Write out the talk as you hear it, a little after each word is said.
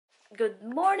Good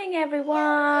morning,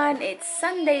 everyone. It's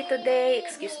Sunday today.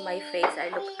 Excuse my face.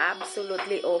 I look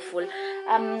absolutely awful.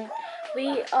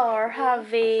 We are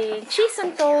having cheese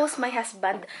on toast. My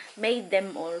husband made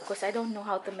them all because I don't know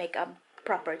how to make a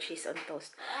proper cheese on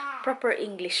toast. Proper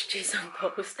English cheese on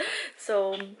toast.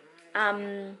 So,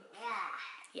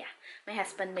 yeah, my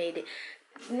husband made it.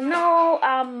 No,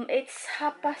 it's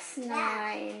 9:30,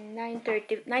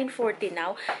 9:40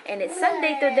 now, and it's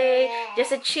Sunday today,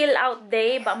 just a chill out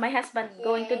day, but my husband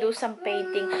going to do some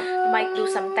painting, might do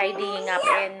some tidying up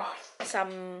and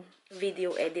some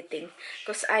video editing,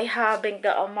 because I haven't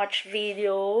got much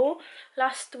video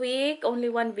last week, only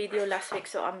one video last week,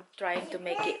 so I'm trying to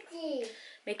make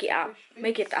it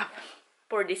up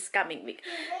for this coming week.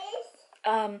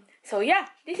 So yeah,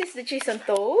 this is the cheese on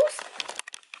toast.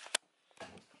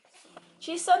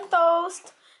 Cheese on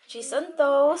toast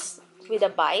with a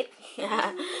bite.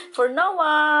 For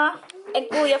Noah and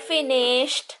Kuya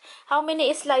finished. How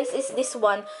many slices is this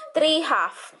one?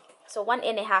 3.5. So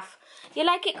 1.5. You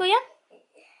like it, Kuya?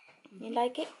 You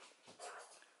like it?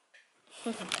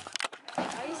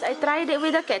 Guys, I tried it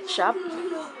with the ketchup,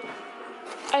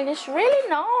 and it's really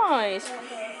nice.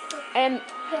 And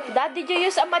Dad, did you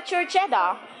use a mature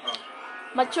cheddar?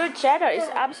 Mature cheddar is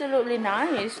absolutely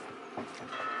nice.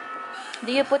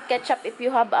 Do you put ketchup if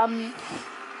you have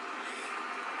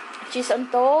cheese on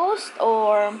toast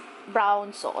or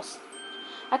brown sauce?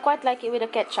 I quite like it with the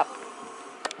ketchup.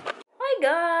 Hi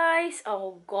guys!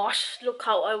 Oh gosh, look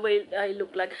how I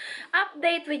look like.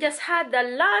 Update, we just had the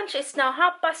lunch. It's now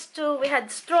 2:30. We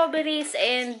had strawberries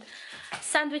and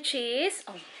sandwiches.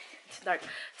 Oh, it's dark.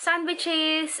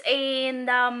 Sandwiches and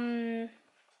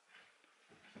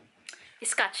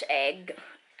scotch egg.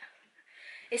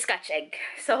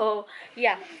 So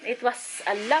yeah, it was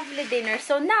a lovely dinner.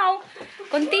 So now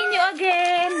continue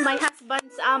again. My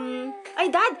husband's ay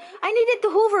Dad, I needed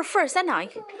to hoover first, and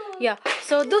yeah,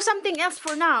 so do something else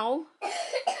for now.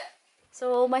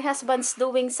 So my husband's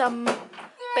doing some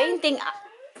painting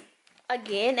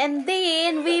again, and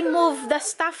then we move the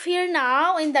stuff here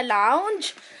now in the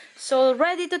lounge, so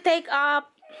ready to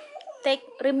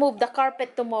remove the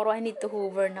carpet tomorrow. I need to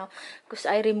hoover now because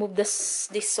I removed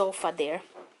this sofa there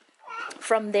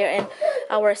from there and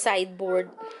our sideboard.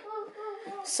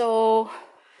 So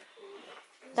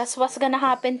that's what's gonna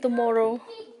happen tomorrow.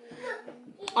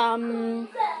 Going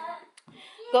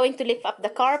to lift up the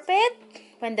carpet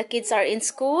when the kids are in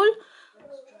school.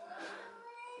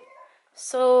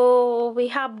 So we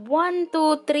have 1,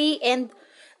 2, 3 and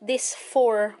these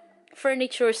 4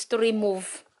 furnitures to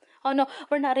remove. Oh no,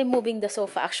 we're not removing the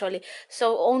sofa actually.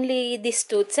 So only these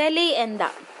 2, telly and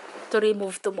that, to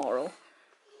remove tomorrow.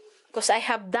 Because I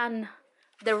have done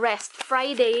the rest.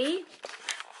 Friday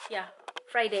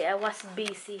I was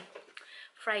busy.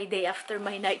 Friday after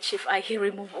my night shift, I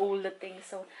remove all the things,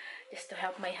 so just to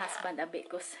help my husband a bit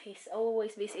because he's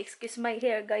always busy. Excuse my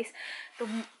hair, guys.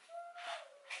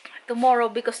 Tomorrow,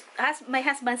 because as my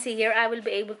husband's here, I will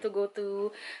be able to go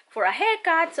for a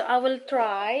haircut, so I will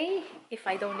try. If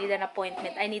I don't need an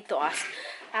appointment, I need to ask.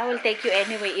 I will take you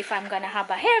anyway if I'm gonna have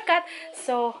a haircut.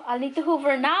 So I'll need to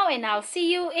hoover now, and I'll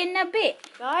see you in a bit.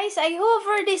 Guys, I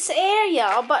hoover this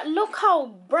area, but look how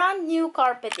brand new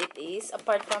carpet it is,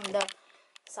 apart from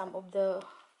some of the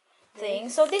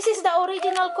things. So this is the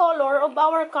original color of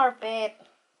our carpet.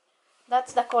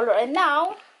 That's the color, and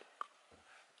now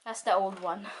that's the old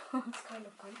one. It's kind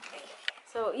of fun.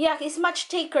 So yeah, it's much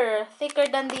thicker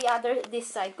than this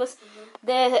side, because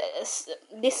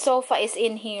this sofa is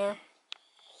in here.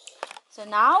 So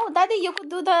now, Daddy, you could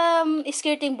do the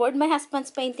skirting board. My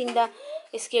husband's painting the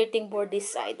skirting board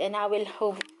this side, and I will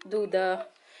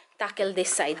tackle this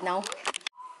side now.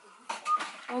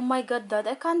 Oh my God, Dad,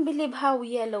 I can't believe how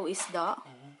yellow is that.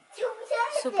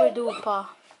 Super duper.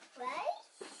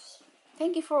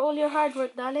 Thank you for all your hard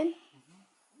work, darling.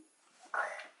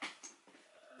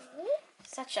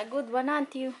 Such a good one,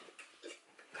 aren't you?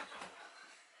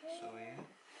 So yeah.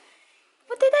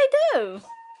 What did I do?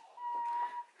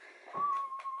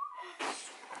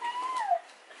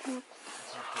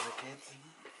 For the kids.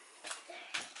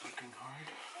 Working hard.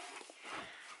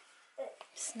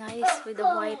 It's nice with the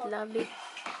white, lovely.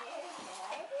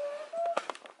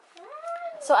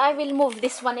 So I will move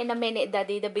this one in a minute,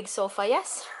 Daddy, the big sofa,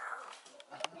 yes?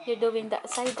 You're doing that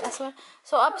side as well.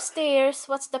 So upstairs,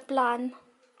 what's the plan?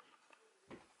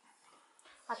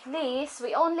 At least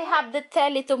we only have the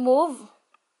telly to move.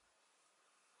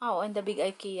 Oh, and the big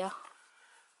IKEA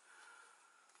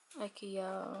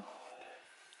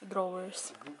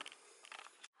drawers.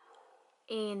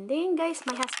 And then guys,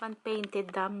 my husband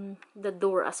painted the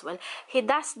door as well. He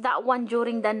does that one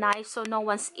during the night, so no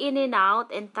one's in and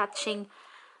out and touching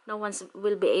no one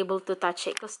will be able to touch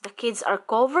it because the kids are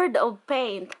covered of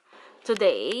paint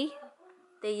today.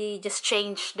 They just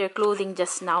changed their clothing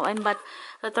just now, and but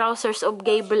the trousers of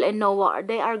Gabriel and Noah,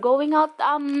 they are going out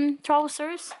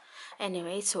trousers.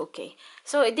 Anyway, it's okay.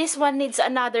 So this one needs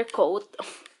another coat,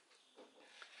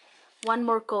 one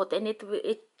more coat, and it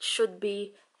should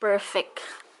be perfect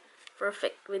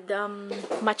with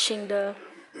matching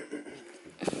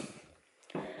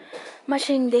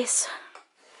this.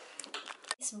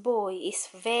 This boy is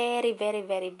very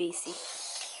busy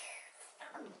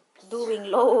doing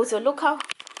loads. So look how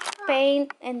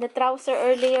paint, and the trouser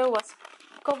earlier was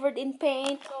covered in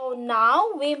paint. So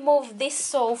now we move this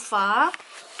sofa.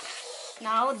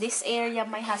 Now this area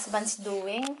my husband's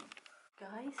doing.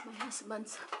 Guys, my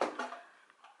husband's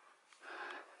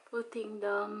putting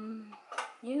the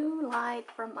new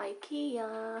light from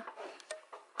IKEA.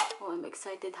 Oh, I'm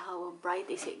excited. How bright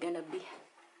is it gonna be?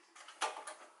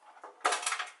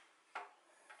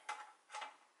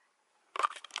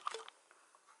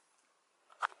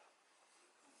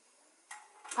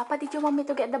 Papa, did you want me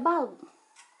to get the bulb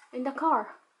in the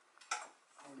car?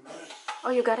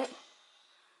 Oh, you got it?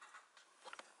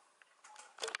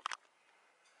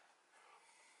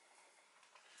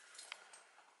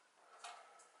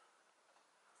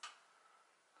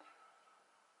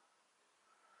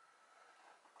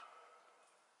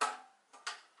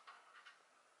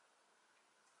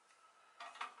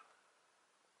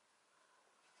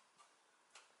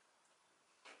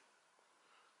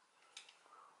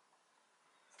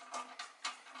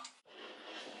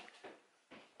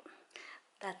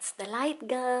 That's the light,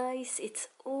 guys. It's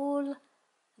all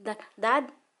done.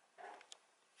 Dad?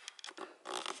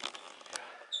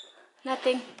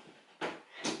 Nothing.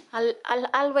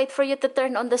 I'll wait for you to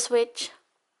turn on the switch.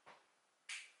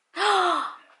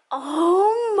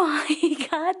 Oh my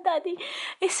God, Daddy.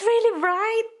 It's really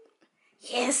bright.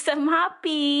 Yes, I'm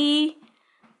happy.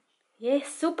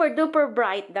 Yes, super duper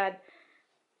bright, Dad.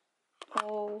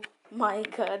 Oh my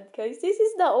God, guys. This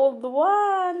is the old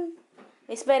one.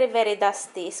 It's very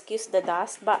dusty. Excuse the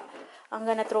dust, but I'm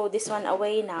gonna throw this one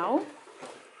away now.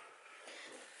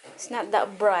 It's not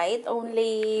that bright.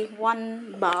 Only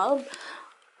one bulb.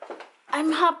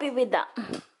 I'm happy with that.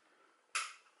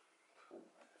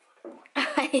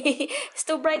 It's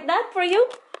too bright, Dad, for you?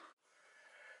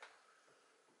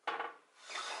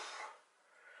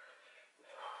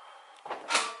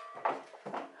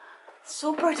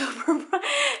 Super duper bright.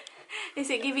 Is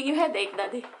it giving you headache,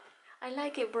 Daddy? I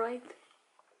like it bright.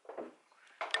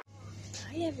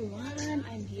 Hi everyone,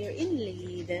 I'm here in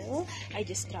Lidl. I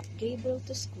just dropped Gabriel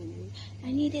to school.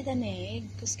 I needed an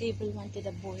egg because Gabriel wanted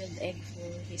a boiled egg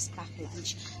for his pack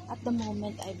lunch. At the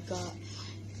moment, I've got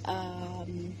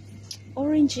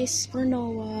oranges for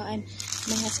Noah, and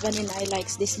my husband and I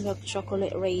likes this milk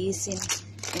chocolate raisin,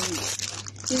 and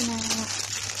you know,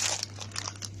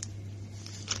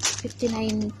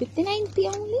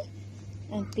 59p only,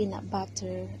 and peanut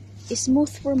butter is smooth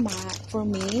for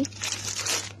me,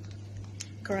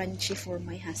 crunchy for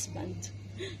my husband.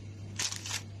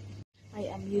 I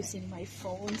am using my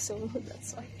phone, so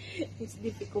that's why it's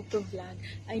difficult to vlog.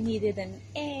 I needed an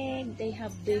egg. They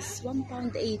have this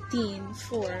 £1.18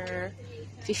 for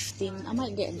 15. I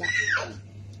might get that.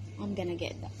 I'm gonna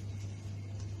get that.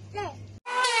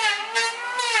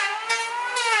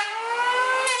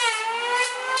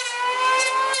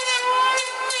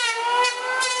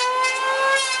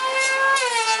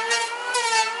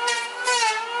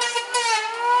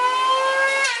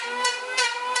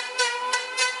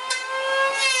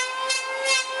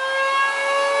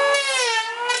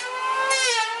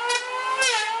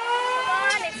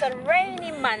 It's a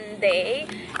rainy Monday.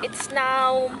 It's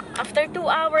now after 2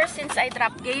 hours since I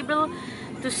dropped Gabriel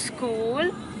to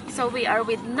school. So we are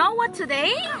with Noah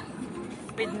today.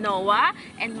 With Noah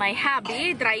and my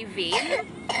hubby driving.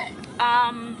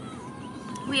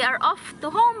 We are off to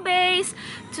home base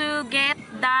to get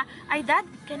the... Dad,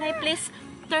 can I please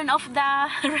turn off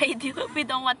the radio? We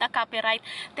don't want a copyright.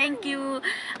 Thank you.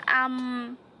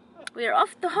 We're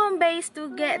off to home base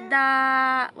to get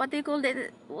the... What do you call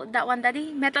it? That one,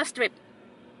 Daddy? Metal strip.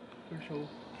 Threshold.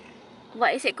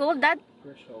 What is it called, Dad?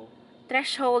 Threshold.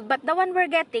 Threshold. But the one we're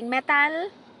getting, metal...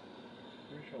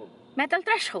 Threshold. Metal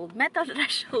threshold. Metal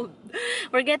threshold.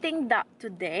 We're getting that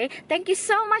today. Thank you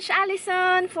so much,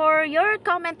 Allison, for your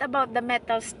comment about the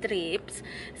metal strips.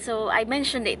 So I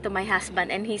mentioned it to my husband,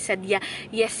 and he said, yeah,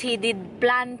 yes, he did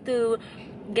plan to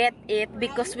get it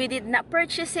because we did not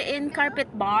purchase it in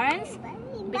Carpet Barns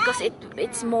because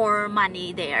it's more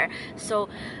money there. So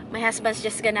my husband's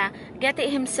just gonna get it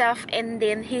himself, and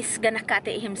then he's gonna cut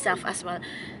it himself as well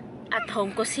at home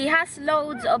because he has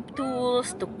loads of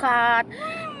tools to cut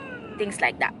things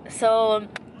like that. So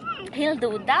he'll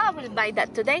do that. We'll buy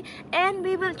that today, and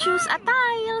we will choose a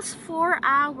tiles for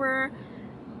our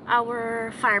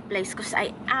fireplace, because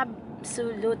I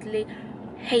absolutely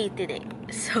hated it.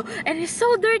 So, and it's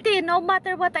so dirty. No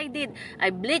matter what I did, I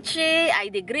bleach it, I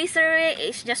degreaser it,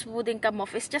 it just wouldn't come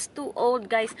off. It's just too old,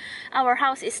 guys. Our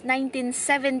house is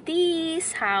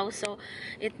 1970s house, so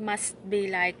it must be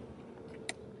like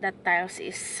that tiles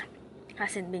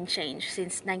hasn't been changed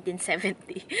since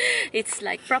 1970. It's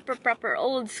like proper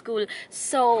old school.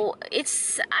 So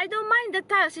I don't mind the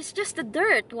tiles, it's just the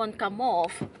dirt won't come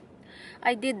off.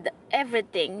 I did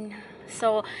everything.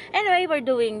 So anyway, we're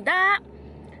doing that.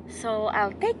 So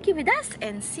I'll take you with us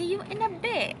and see you in a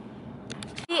bit.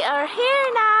 We are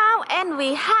here now, and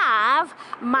we have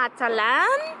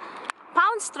Matalan,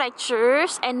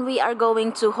 Poundstretchers, and we are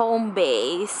going to home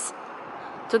base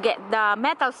to get the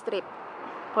metal strip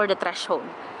for the threshold.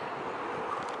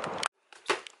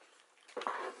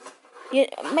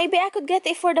 Maybe I could get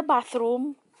it for the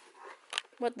bathroom.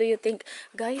 What do you think?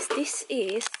 Guys, this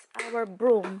is our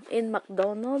broom in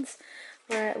McDonald's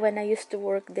when I used to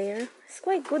work there. It's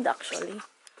quite good actually.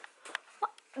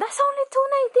 That's only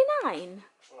 $2.99.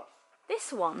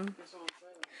 This one.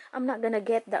 I'm not gonna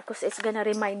get that because it's gonna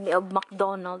remind me of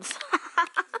McDonald's.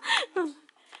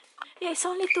 Yeah, it's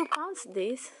only £2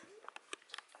 this.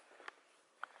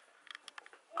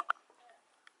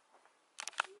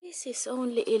 This is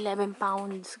only £11,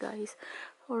 guys.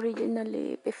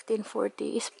 Originally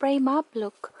 $15.40. Spray map,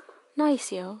 look.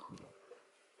 Nice, yo.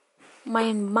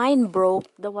 Mine broke.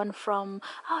 The one from...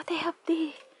 Oh, they have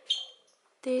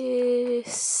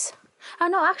this. Oh,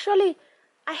 no, actually,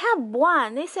 I have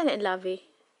one. Isn't it, lovey?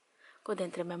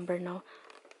 Couldn't remember now.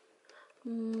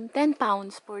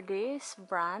 £10 for this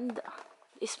brand.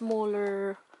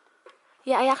 Smaller.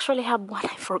 Yeah, I actually have one.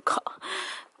 I forgot.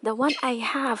 The one I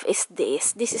have is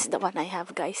this. This is the one I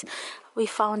have, guys. We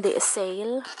found the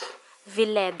sale.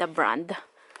 Villeda brand.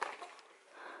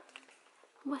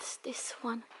 What's this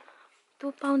one?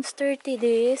 £2.30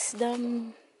 this.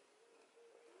 The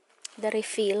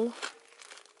refill.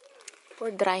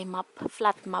 For dry mop.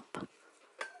 Flat mop.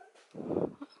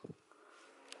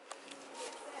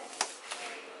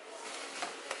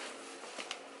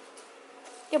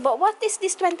 Yeah, but what is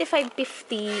this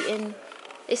 25.50 in?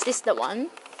 Is this the one?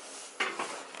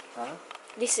 Huh?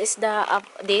 This is the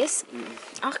this?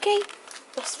 Okay.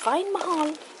 That's fine,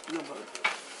 mahal. No, but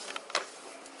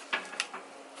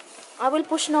I will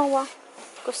push Noah.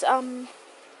 Because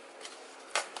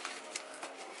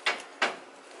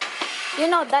you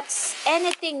know, that's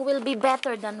anything will be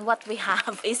better than what we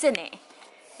have, isn't it?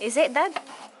 Is it that?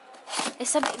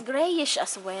 It's a bit grayish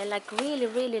as well, like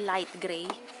really light gray.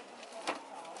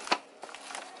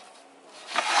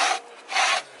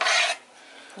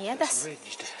 Yeah, that's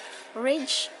ridged.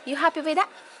 ridge. You happy with that?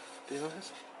 Do you like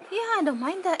this? Yeah, I don't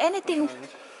mind that. Anything.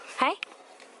 Hey?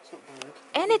 It's not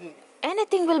bad.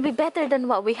 Anything will be better than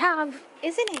what we have,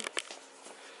 isn't it?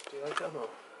 Do you like it or not?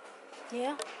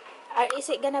 Yeah. Is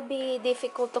it gonna be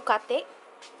difficult to cut it?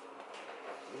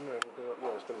 No,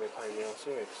 well, it's going to be a pain in the arse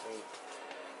here, because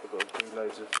we've got to do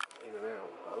loads of in and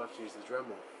out. I'll have to use the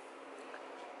Dremel.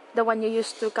 The one you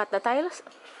used to cut the tiles?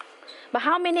 But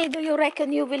how many do you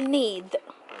reckon you will need?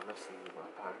 Less than my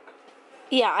pack.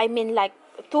 Yeah, I mean like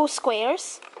 2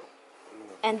 squares.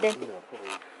 And then No,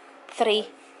 probably 3.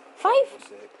 5? 5 or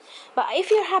 6. But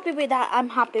if you're happy with that, I'm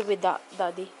happy with that,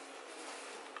 Daddy.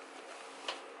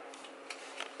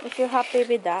 If you're happy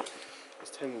with that. It's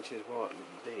 10 inches wide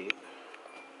and deep.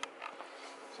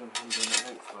 Sometimes in the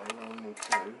lengthway, I only need 2.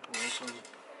 And also,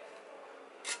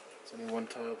 it's only 1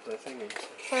 tile per thingy. So.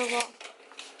 For what?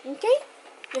 Okay.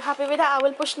 You happy with that? I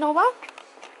will push Noah.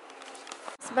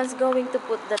 Husband's going to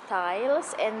put the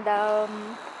tiles and the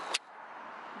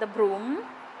broom.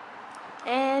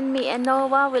 And me and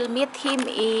Noah will meet him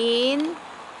in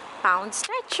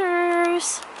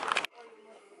Poundstretchers.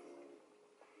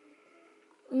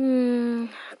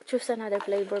 Choose another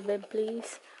flavor, babe,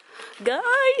 please.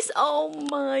 Guys, oh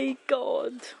my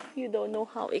god. You don't know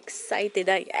how excited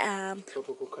I am.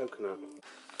 Tropical coconut.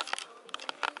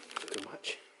 Too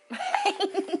much.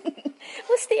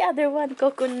 What's the other one?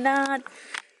 Coconut.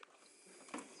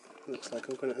 Looks like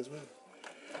coconut as well.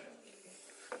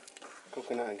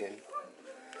 Coconut again.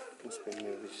 Must be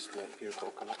new, it's just like pure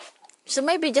coconut. So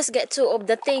maybe just get 2 of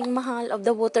the thing, mahal, of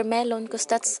the watermelon, because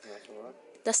that's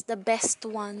Alright. the best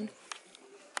one.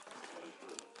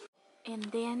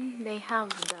 And then they have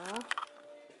the...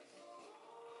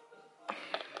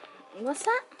 What's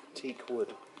that? Teak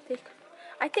wood.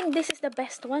 I think this is the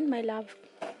best one, my love.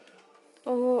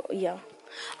 Oh, yeah.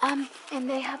 And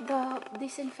they have the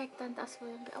disinfectant as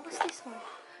well. Oh, what's this one?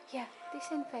 Yeah,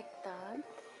 disinfectant.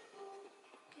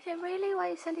 Is it really? Why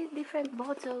is it a different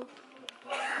bottle?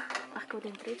 I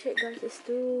couldn't reach it, guys. It's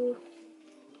too...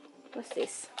 What's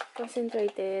this?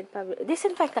 Concentrated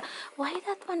disinfectant. Why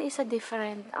that one is a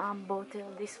different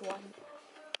bottle? This one.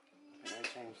 They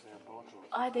changed their bottle.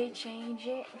 Oh, they change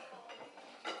it.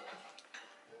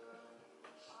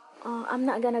 I'm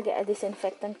not gonna get a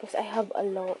disinfectant because I have a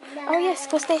lot. Oh yes,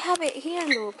 because they have it here.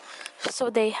 Look. So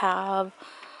they have.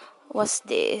 What's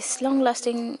this? Long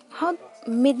lasting. How?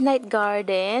 Midnight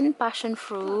Garden, passion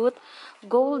fruit,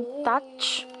 gold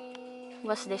touch.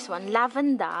 What's this one?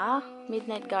 Lavender,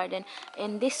 Midnight Garden.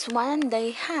 And this one,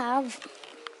 they have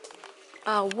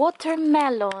a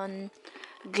watermelon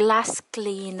glass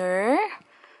cleaner.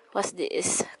 What's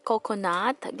this?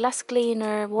 Coconut, glass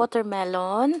cleaner,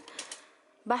 watermelon,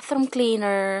 bathroom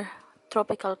cleaner,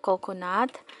 tropical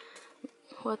coconut,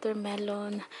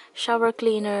 watermelon, shower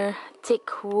cleaner,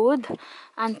 thick wood,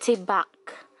 anti-bac,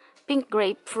 pink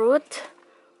grapefruit,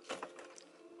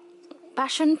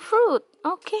 passion fruit.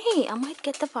 Okay, I might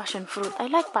get the passion fruit. I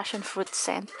like passion fruit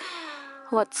scent.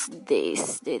 What's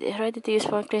this? Ready to use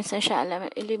for cleanse and shine,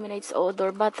 eliminates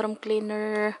odor, bathroom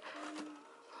cleaner.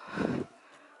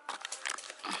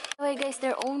 Anyway, guys,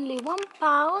 they're only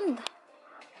 £1,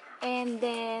 and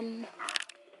then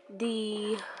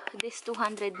this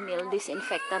 200 ml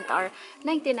disinfectant are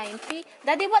 99p.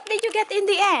 Daddy, what did you get in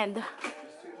the end?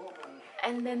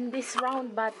 And then this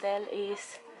round bottle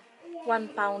is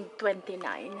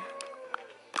 £1.29.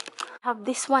 Have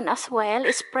this one as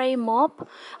well, spray mop.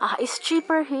 It's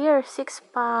cheaper here,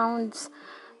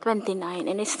 £6.29,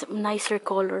 and it's nicer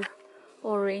color,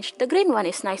 orange. The green one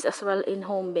is nice as well in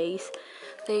home base.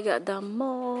 They got the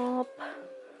mop,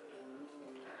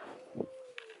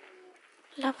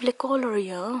 lovely color,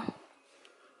 yeah.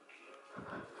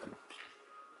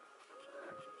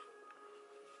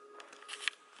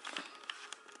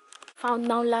 Found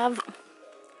now, love,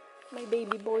 my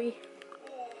baby boy.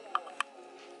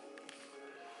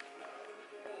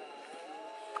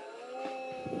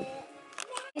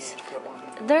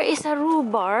 There is a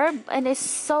rhubarb, and it's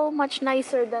so much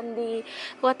nicer than the...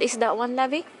 What is that one,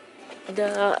 Lavi?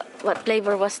 What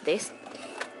flavor was this?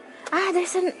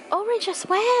 There's an orange as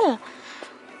well.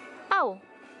 Oh,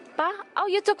 oh,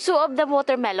 you took two of the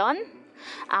watermelon?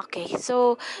 Okay,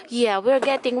 so yeah, we're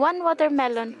getting one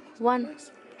watermelon, one...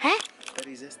 Huh?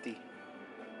 Very zesty.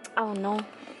 Oh no,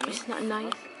 it's not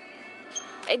nice.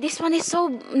 This one is so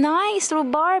nice,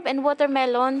 rhubarb and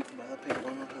watermelon. But the pink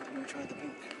one, let me try the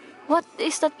pink. What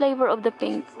is the flavor of the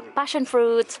pink? Passion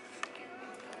fruit.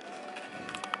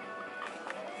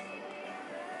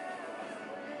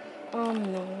 Oh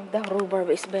no, the rhubarb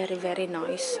is very, very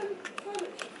nice.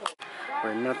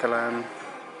 We're in Matalan.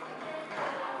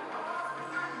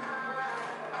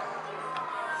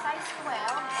 Size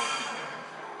 12.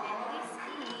 And this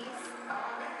is...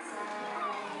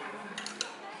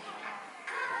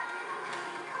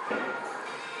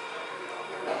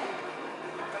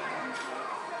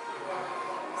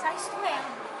 size 12.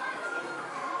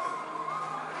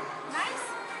 Nice?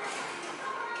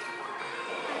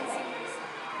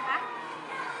 Huh?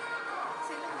 Does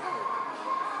it look good?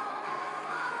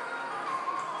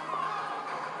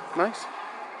 Nice.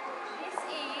 This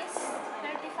is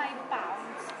 £35.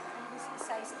 And this is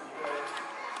size 12.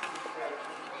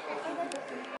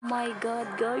 My god,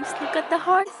 guys, look at the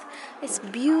hearth. It's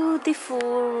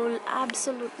beautiful.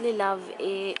 Absolutely love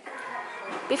it.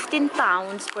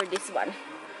 £15 for this one.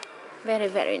 Very,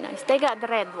 very nice. They got the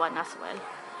red one as well.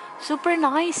 Super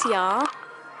nice, yeah.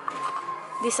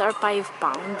 These are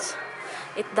 £5.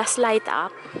 It does light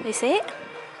up. Is it?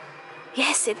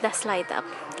 Yes, it does light up.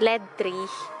 LED 3.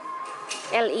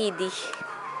 LED.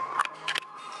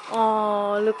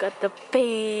 Oh, look at the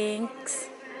pinks.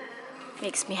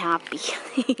 Makes me happy.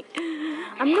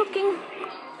 I'm looking.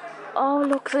 Oh,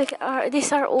 look,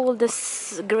 these are all the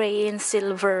gray and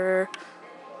silver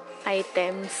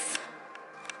items.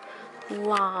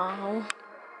 Wow.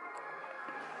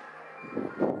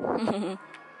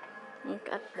 Look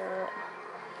at that.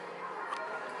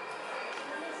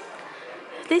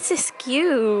 This is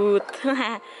cute.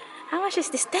 How much is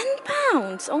this?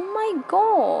 £10. Oh my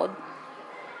god.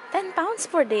 £10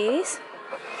 for this.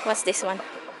 What's this one?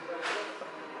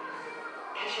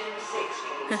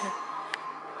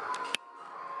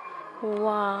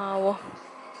 Wow.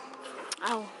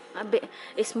 Oh,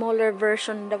 a smaller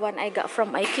version, the one I got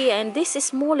from IKEA, and this is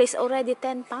small, is already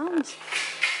 £10.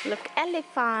 Look,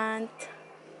 elephant.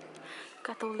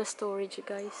 Got all the storage,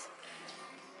 guys.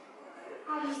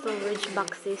 Storage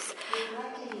boxes.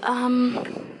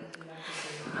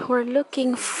 We're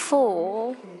looking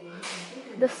for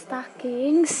the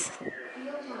stockings.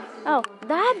 Oh,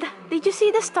 Dad, did you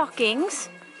see the stockings?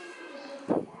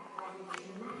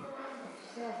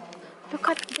 Look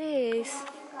at this.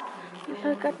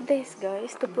 Look at this,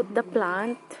 guys, to put the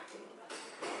plant.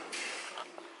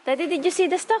 Daddy, did you see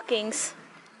the stockings?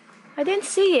 I didn't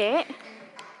see it.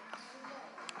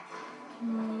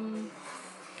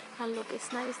 Oh, look,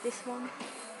 it's nice, this one.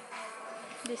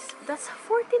 That's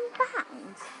 14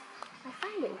 pounds. I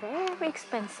find it very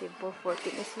expensive for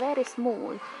 14. It's very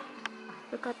small.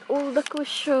 Look at all the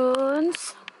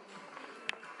cushions.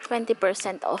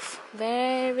 20% off.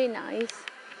 Very nice.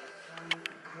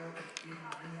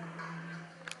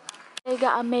 I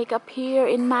got a makeup here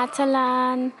in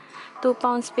Matalan.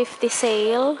 £2.50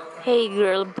 sale. Hey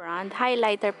Girl brand.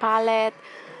 Highlighter palette.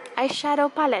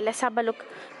 Eyeshadow palette. Let's have a look.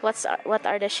 What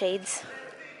are the shades?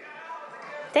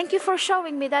 Thank you for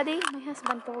showing me, Daddy. My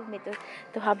husband told me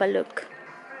to have a look.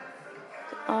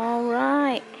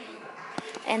 Alright.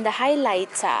 And the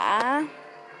highlighter.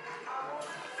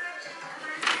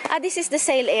 This is the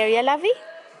sale area, Lovey.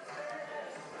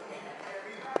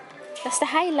 That's the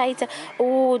highlighter.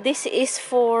 Oh, this is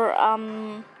for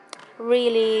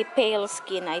really pale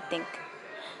skin, I think.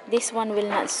 This one will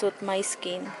not suit my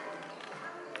skin.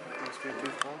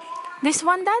 This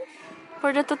one, Dad?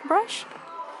 For the toothbrush?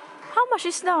 How much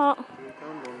is that?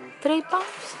 £3.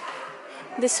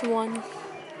 This one.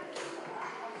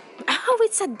 Oh,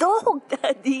 it's a dog,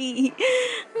 Daddy.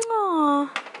 Aww.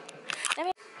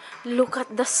 Look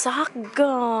at the sock,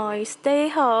 guys. They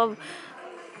have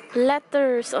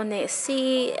letters on it.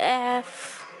 C,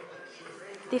 F.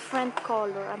 Different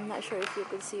color. I'm not sure if you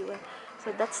can see one.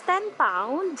 So that's £10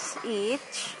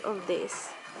 each of this.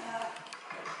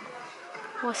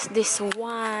 What's this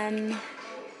one?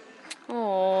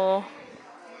 Oh,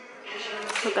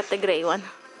 look at the gray one.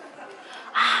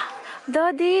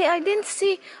 Daddy, I didn't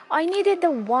see. I needed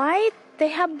the white. They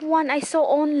have one I saw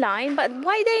online, but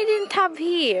why they didn't have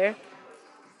here?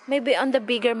 Maybe on the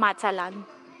bigger Matalan.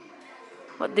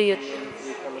 What do you?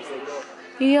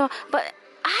 Yeah, but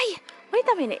wait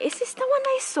a minute. Is this the one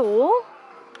I saw?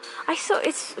 I saw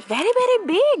it's very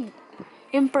big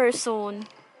in person.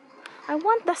 I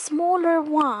want the smaller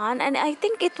one, and I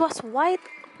think it was white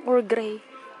or gray.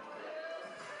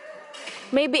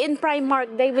 Maybe in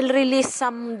Primark they will release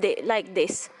some like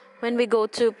this when we go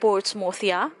to Portsmouth.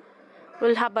 Yeah,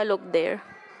 we'll have a look there.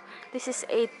 This is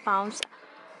 £8.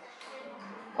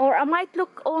 Or I might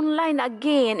look online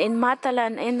again in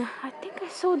Matalan, and I think I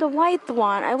saw the white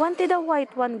one. I wanted a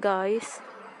white one, guys.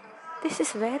 This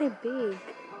is very big.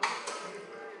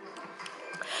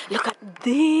 Look at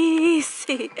this.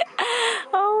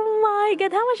 Oh my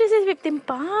God, how much is it? £15.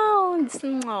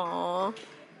 Aww.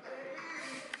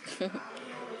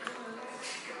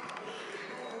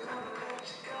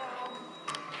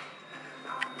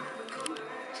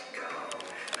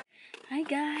 Hi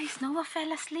guys, Noah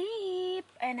fell asleep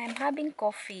and I'm having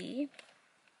coffee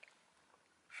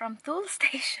from Tool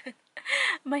Station.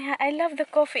 I love the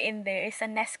coffee in there. It's a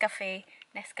Nescafe.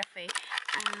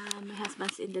 My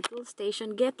husband's in the Tool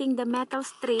Station getting the metal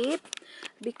strip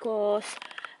because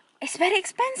it's very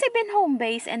expensive in home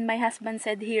base, and my husband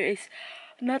said here is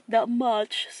not that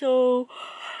much, so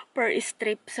per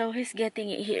strip, so he's getting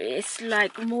it here. It's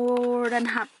like more than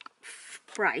half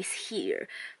price here,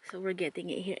 so we're getting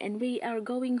it here, and we are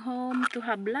going home to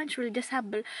have lunch. We'll just have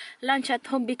lunch at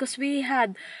home because we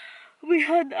had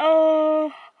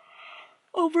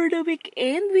over the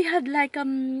weekend we had like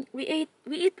we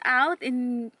ate out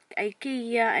in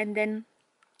IKEA, and then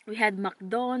we had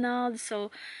McDonald's,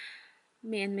 so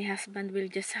me and my husband will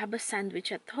just have a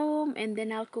sandwich at home, and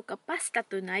then I'll cook a pasta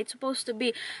tonight. Supposed to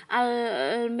be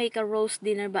I'll make a roast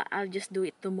dinner, but I'll just do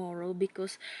it tomorrow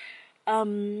because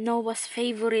Noah's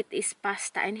favorite is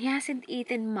pasta, and he hasn't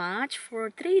eaten much for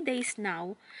 3 days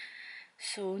now.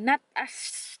 So not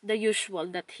as the usual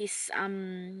that he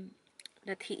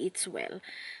eats well,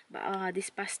 but this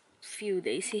past few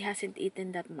days he hasn't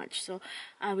eaten that much. So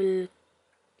I will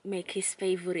make his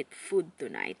favorite food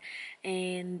tonight,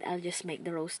 and I'll just make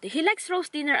the roast. He likes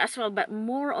roast dinner as well, but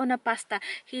more on a pasta.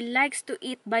 He likes to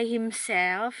eat by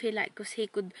himself. Because he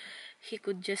could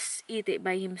just eat it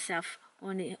by himself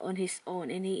on his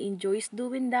own, and he enjoys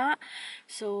doing that,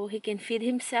 so he can feed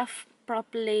himself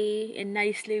properly and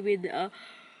nicely with the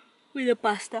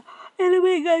pasta.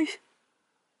 Anyway, guys,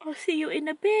 I'll see you in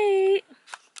a bit.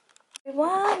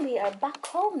 Everyone, we are back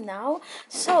home now.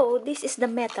 So this is the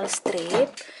metal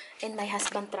strip, and my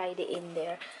husband tried it in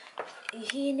there.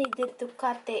 He needed to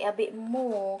cut it a bit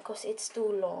more because it's too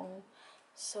long,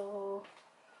 so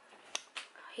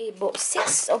he bought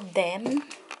 6 of them.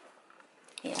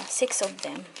 Yeah, 6 of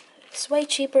them. It's way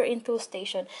cheaper in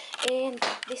Toolstation. And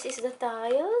this is the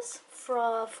tiles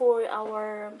for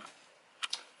our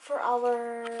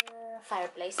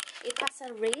fireplace. It has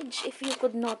a ridge, if you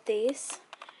could notice.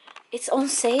 It's on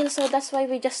sale, so that's why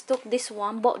we just took this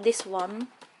one, bought this one.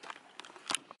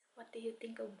 What do you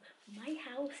think of my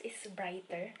house is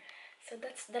brighter? So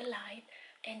that's the light.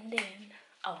 And then,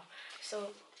 oh,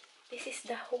 so this is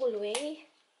the hallway.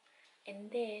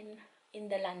 And then, in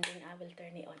the landing, I will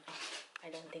turn it on. Oh, I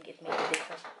don't think it made a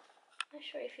difference. Not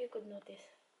sure if you could notice.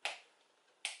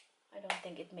 I don't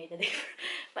think it made a difference.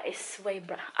 But it's way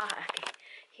bright. Ah, okay.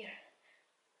 Here.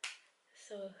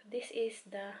 So, this is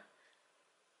the...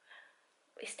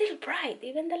 It's still bright.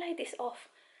 Even the light is off.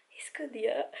 It's good,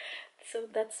 yeah. So,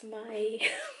 that's my...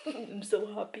 I'm so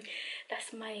happy.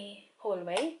 That's my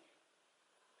hallway.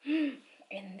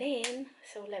 And then,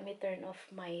 so let me turn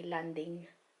off my landing.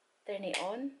 Turn it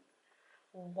on.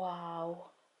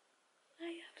 Wow.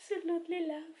 I absolutely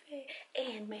love it.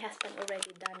 And my husband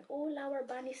already done all our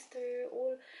banister,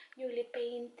 all newly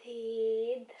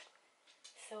painted.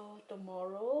 So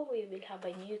tomorrow we will have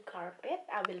a new carpet.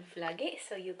 I will vlog it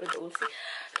so you could all see.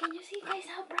 Can you see guys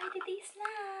how bright it is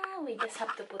now? We just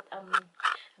have to put a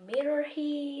mirror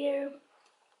here,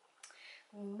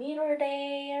 mirror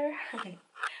there,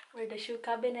 where the shoe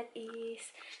cabinet is.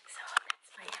 So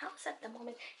that's my house at the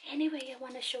moment. Anyway, I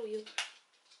want to show you.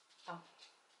 Oh.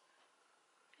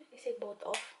 Is it both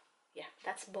off? Yeah,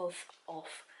 that's both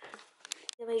off.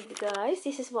 Anyway, guys,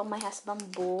 this is what my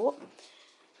husband bought.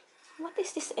 What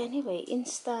is this anyway?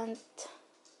 Instant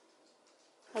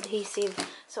adhesive.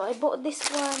 So I bought this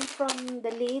one from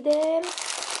the Lidl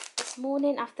this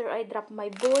morning after I dropped my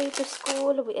boy to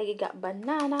school. I got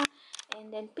banana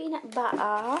and then peanut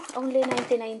butter, only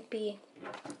 99p.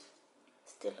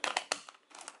 Still,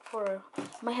 for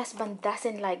my husband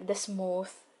doesn't like the smooth,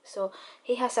 so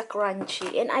he has a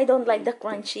crunchy and I don't like the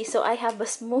crunchy, so I have a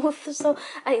smooth. So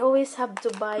I always have to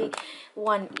buy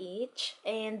one each.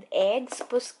 And eggs,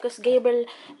 because Gabriel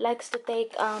likes to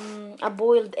take a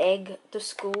boiled egg to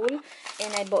school,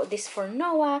 and I bought this for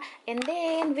Noah. And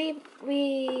then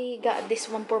we got this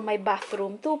one for my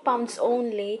bathroom, £2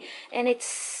 only, and it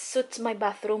suits my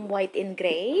bathroom, white and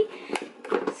gray.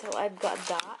 So I've got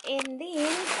that. And then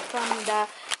from the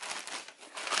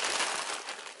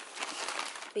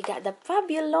we got the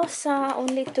Fabulosa,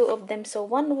 only 2 of them. So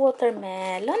one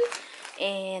watermelon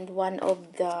and one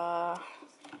of the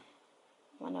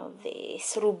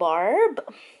rhubarb.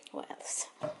 What else?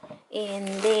 And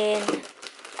then,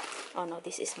 oh no,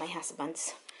 this is my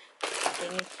husband's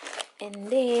thing.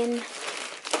 And then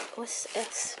what's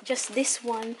else? Just this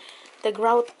one, the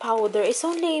grout powder. It's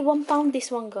only £1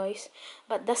 this one, guys,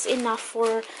 but that's enough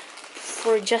for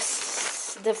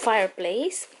just the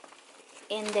fireplace.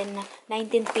 And then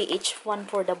 19p each, one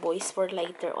for the boys for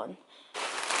later on,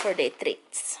 for their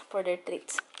treats.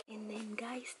 And then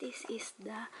guys, this is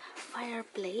the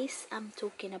fireplace I'm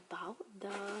talking about,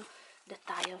 the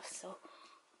tiles. So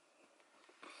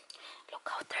look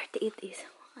how dirty it is.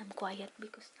 I'm quiet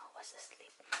because Noah's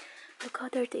asleep. Look how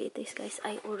dirty it is, guys.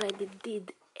 I already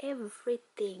did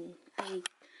everything. I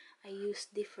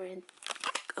used different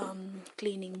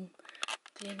cleaning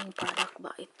product,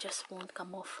 but it just won't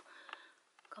come off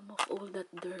all that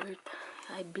dirt.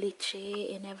 I bleach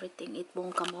it and everything, it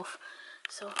won't come off.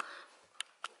 So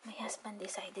my husband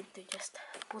decided to just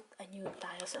put a new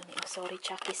tiles on it. Oh, sorry,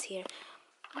 Chucky's here.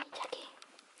 Hi, Chucky.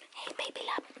 Hey, baby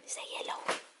love, say hello.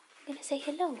 I'm gonna say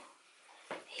hello.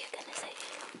 You're gonna say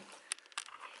hello.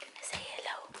 You're gonna say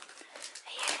hello.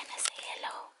 You're gonna say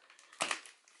hello.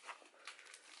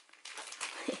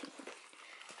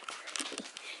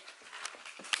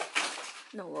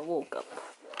 Noah woke up.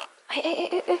 Hey.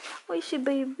 Why is she,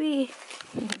 baby?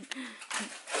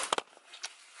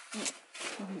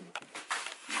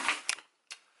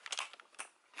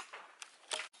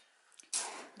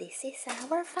 This is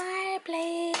our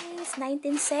fireplace,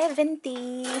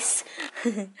 1970s.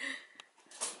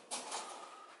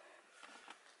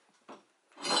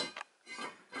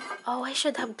 Oh, I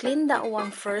should have cleaned that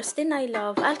one first. Then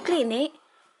I'll clean it.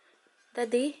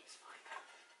 Daddy?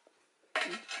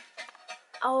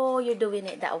 Oh, you're doing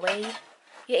it that way.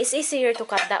 Yeah, it's easier to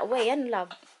cut that way, and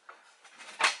love.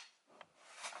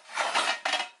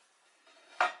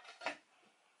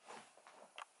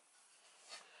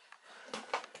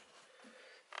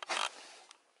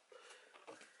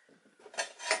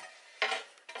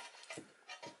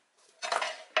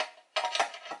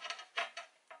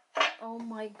 Oh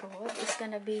my god, it's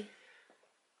gonna be...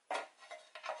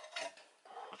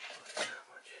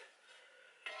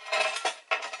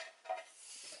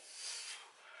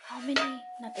 How many?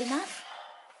 Not enough?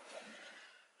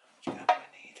 Do you know what I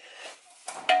need?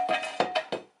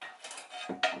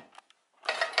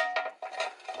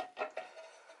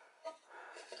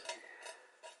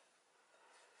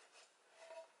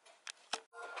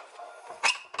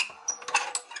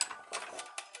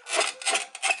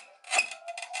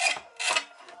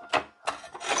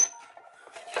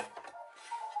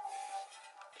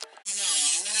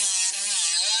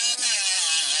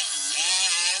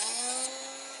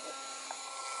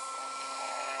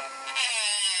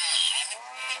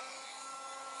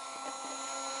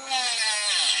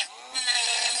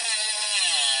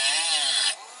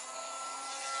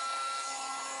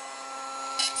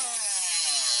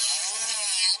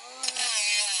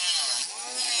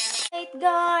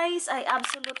 guys, I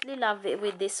absolutely love it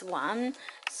with this one.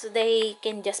 So they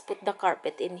can just put the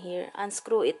carpet in here,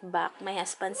 unscrew it back, my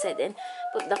husband said, and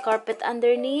put the carpet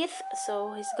underneath.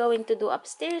 So he's going to do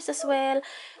upstairs as well.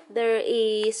 There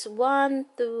is 1,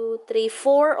 2, 3,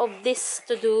 4 of this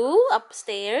to do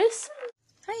upstairs.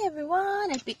 Hi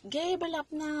everyone, I picked Gabriel up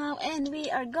now and we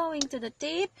are going to the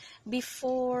tape.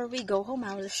 Before we go home,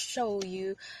 I will show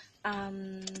you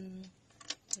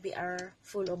we are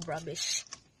full of rubbish.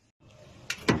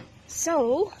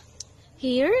 So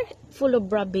here, full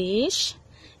of rubbish,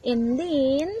 and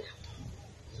then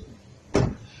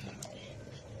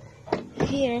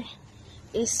here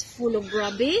is full of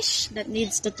rubbish that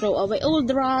needs to throw away.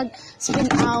 Old rug, it's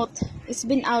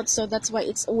been out, so that's why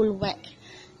it's all wet.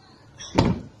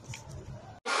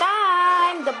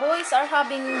 Time, the boys are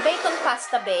having bacon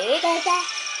pasta bake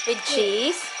with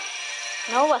cheese.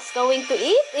 Noah's going to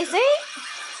eat, is it?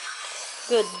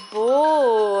 Good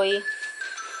boy.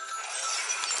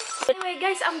 Anyway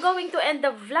guys, I'm going to end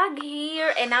the vlog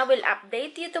here and I will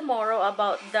update you tomorrow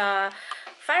about the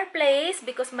fireplace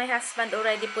because my husband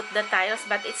already put the tiles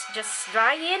but it's just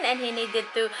drying and he needed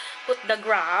to put the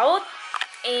grout,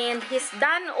 and he's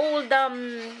done all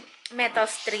the metal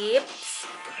strips,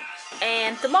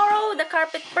 and tomorrow the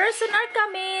carpet person are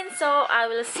coming, so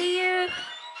I'll see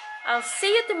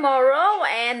you tomorrow,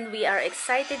 and we are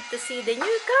excited to see the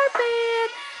new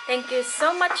carpet. Thank you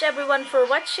so much everyone for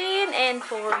watching and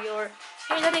for your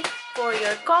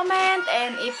comment,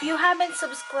 and if you haven't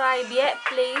subscribed yet,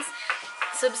 please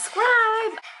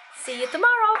subscribe. See you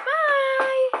tomorrow. Bye.